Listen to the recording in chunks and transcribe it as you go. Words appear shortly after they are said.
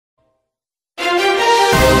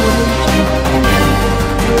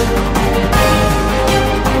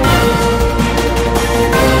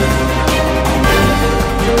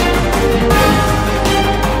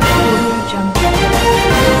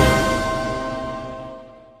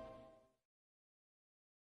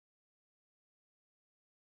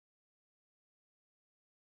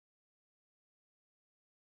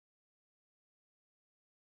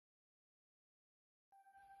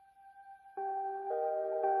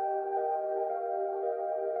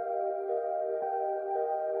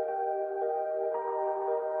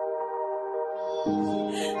Take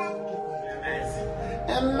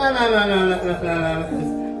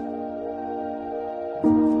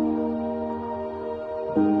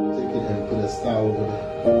it and put a star over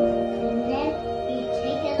there. And then you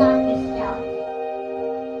take it off yourself.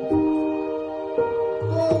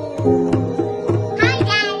 Hi,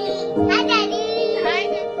 Daddy. Hi, Daddy. Hi,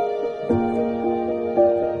 Daddy.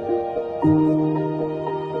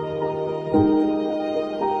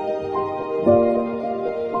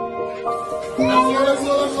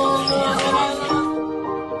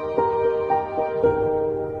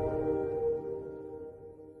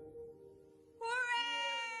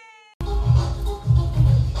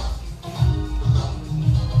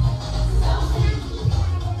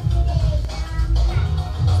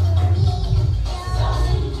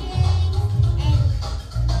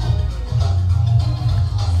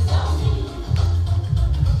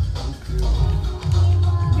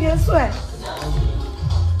 Bien sûr.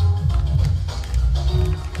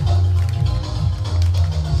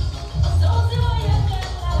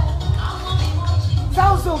 Ça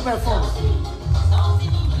aussi on performe.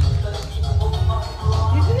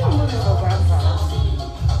 You didn't even know your grandfather.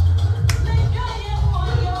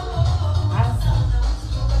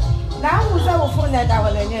 Now who's our phone that I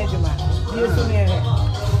will learn you, man? Dear Sunere.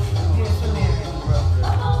 Dear Sunere.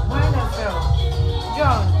 Mine and Phil.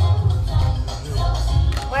 John.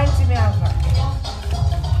 Why did you have that?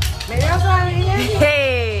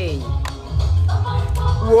 Hey!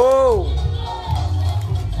 Whoa!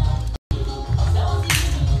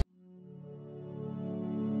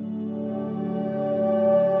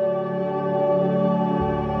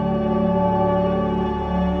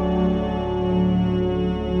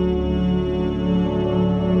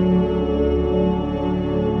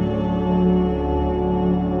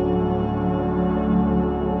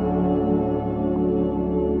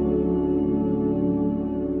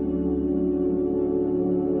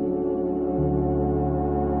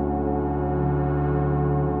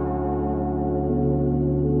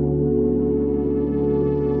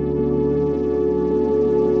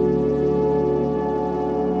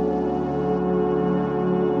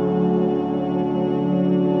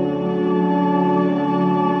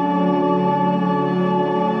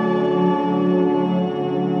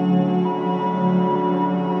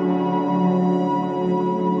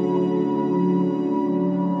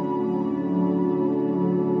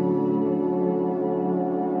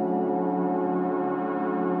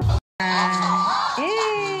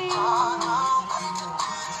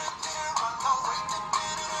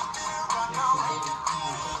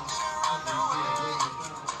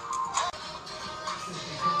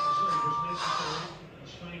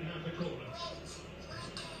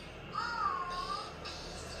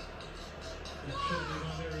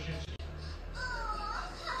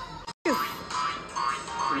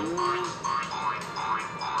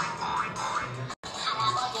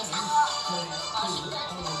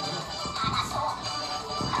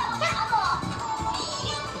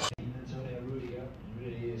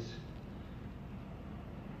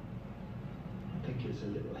 It's a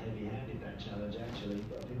little heavy-handed, that challenge, actually,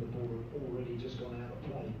 but I think the ball had already just gone out of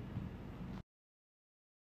play.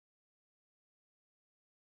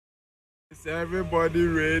 Is everybody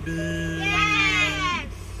ready? Yes!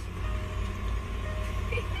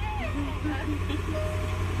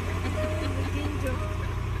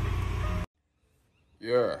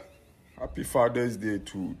 Yeah, happy Father's Day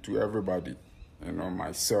to everybody, you know,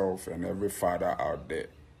 myself and every father out there.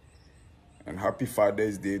 And happy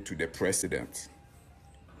Father's Day to the President,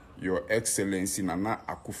 Your Excellency Nana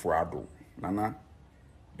Akufo-Addo. Nana,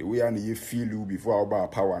 the way I feel you before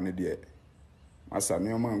about power and the Masa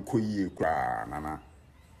Nyoman Koye Kra, Nana.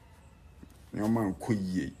 Nyoman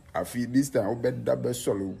Koye. I feel this time, I bet that best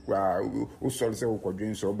solo, who sold say, who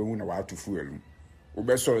drink so, but when I want to fuel. Who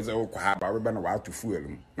best sold say, who have a ribbon of to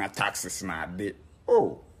fuel. Na taxes, na de.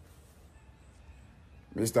 Oh,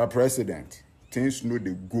 Mr. President, things know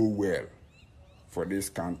they go well for this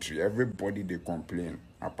country. Everybody they complain,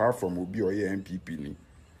 apart from Obi or MPP. Ni.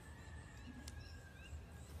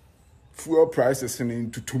 Fuel prices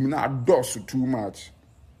into too much, too much.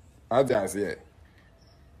 As I say,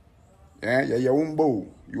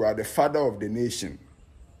 you are the father of the nation.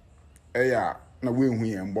 Yeah, na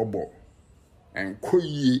we and Bobo and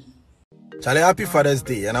Koye. Charlie, happy Father's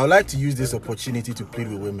Day, and I would like to use this opportunity to plead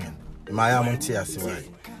with women.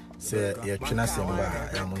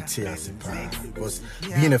 Because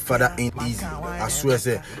being a father ain't easy. I swear,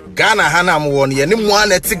 say Ghana Hana one year, ni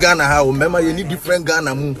one at Ghana how remember you need different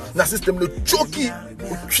Ghana moon. Na system the choky,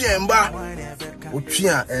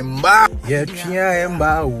 Utria emba. Yeah, tria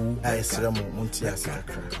emba. I sremo munti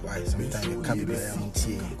asakra. Why sometimes you can't be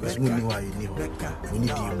munti because we know why you need. We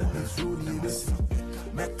need you.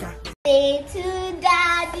 Say to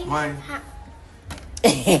daddy. Why?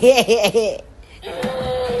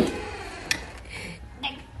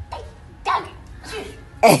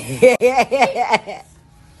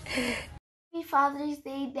 Happy Father's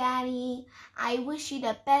Day, Daddy. I wish you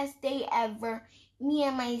the best day ever. Me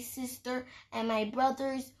and my sister and my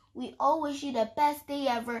brothers, we all wish you the best day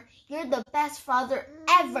ever. You're the best father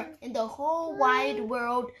ever in the whole wide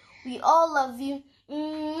world. We all love you.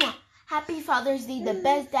 Mwah. Happy Father's Day, the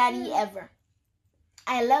best daddy ever.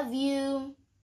 I love you.